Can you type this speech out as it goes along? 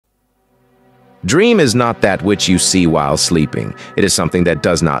Dream is not that which you see while sleeping. It is something that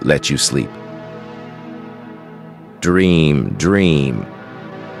does not let you sleep. Dream, dream.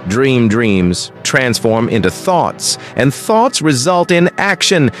 Dream dreams transform into thoughts, and thoughts result in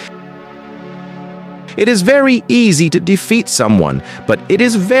action. It is very easy to defeat someone, but it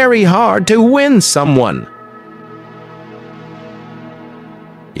is very hard to win someone.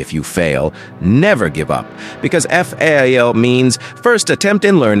 If you fail, never give up, because FAIL means first attempt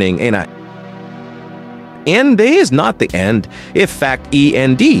in learning, and END is not the end. In fact,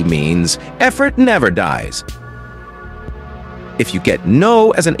 END means effort never dies. If you get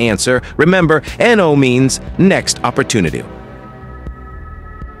no as an answer, remember NO means next opportunity.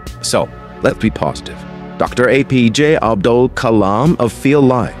 So, let's be positive. Dr. APJ Abdul Kalam of Feel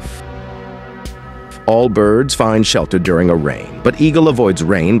Life. All birds find shelter during a rain, but eagle avoids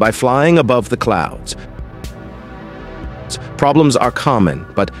rain by flying above the clouds. Problems are common,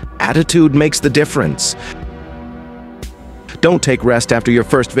 but attitude makes the difference. Don't take rest after your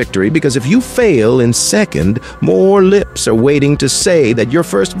first victory, because if you fail in second, more lips are waiting to say that your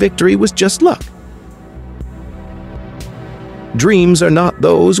first victory was just luck. Dreams are not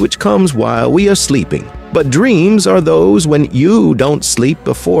those which comes while we are sleeping, but dreams are those when you don't sleep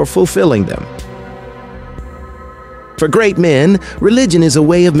before fulfilling them. For great men, religion is a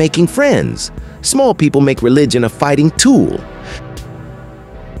way of making friends. Small people make religion a fighting tool.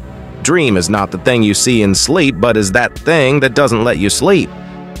 Dream is not the thing you see in sleep, but is that thing that doesn't let you sleep.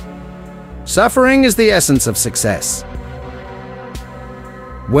 Suffering is the essence of success.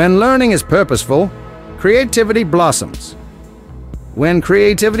 When learning is purposeful, creativity blossoms. When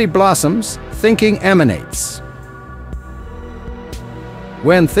creativity blossoms, thinking emanates.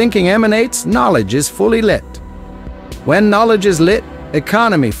 When thinking emanates, knowledge is fully lit. When knowledge is lit,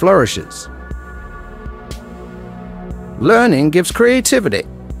 economy flourishes. Learning gives creativity.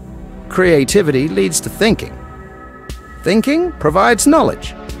 Creativity leads to thinking. Thinking provides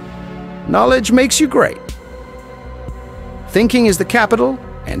knowledge. Knowledge makes you great. Thinking is the capital,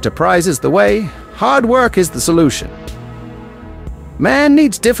 enterprise is the way, hard work is the solution. Man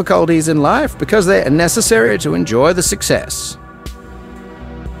needs difficulties in life because they are necessary to enjoy the success.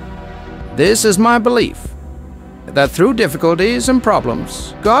 This is my belief, that through difficulties and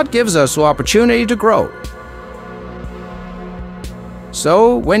problems, God gives us the opportunity to grow.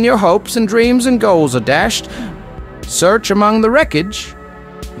 So, when your hopes and dreams and goals are dashed, search among the wreckage.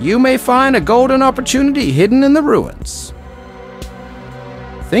 You may find a golden opportunity hidden in the ruins.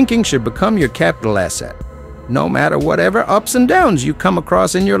 Thinking should become your capital asset, no matter whatever ups and downs you come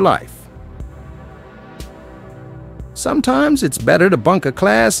across in your life. Sometimes it's better to bunk a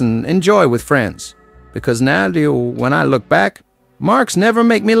class and enjoy with friends, because now, when I look back, marks never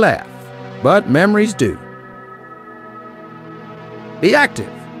make me laugh, but memories do. Be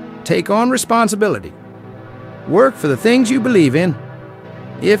active. Take on responsibility. Work for the things you believe in.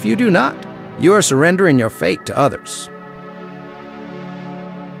 If you do not, you are surrendering your fate to others.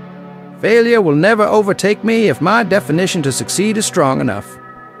 Failure will never overtake me if my definition to succeed is strong enough.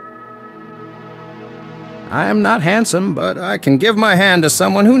 I am not handsome, but I can give my hand to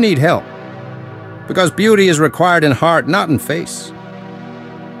someone who needs help. Because beauty is required in heart, not in face.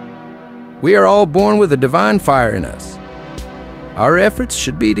 We are all born with a divine fire in us. Our efforts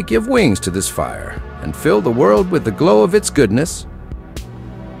should be to give wings to this fire and fill the world with the glow of its goodness.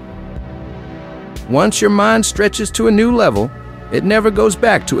 Once your mind stretches to a new level, it never goes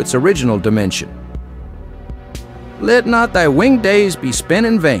back to its original dimension. Let not thy winged days be spent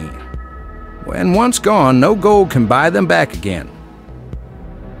in vain. When once gone, no gold can buy them back again.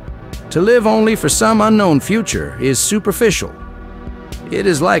 To live only for some unknown future is superficial. It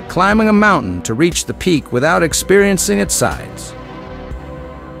is like climbing a mountain to reach the peak without experiencing its sides.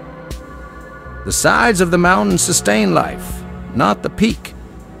 The sides of the mountain sustain life, not the peak.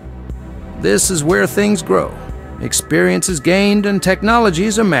 This is where things grow, experience is gained, and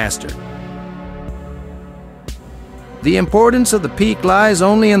technologies are mastered. The importance of the peak lies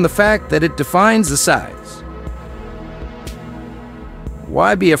only in the fact that it defines the sides.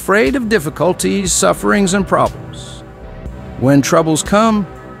 Why be afraid of difficulties, sufferings, and problems? When troubles come,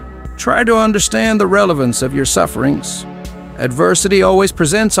 try to understand the relevance of your sufferings. Adversity always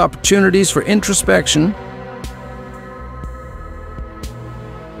presents opportunities for introspection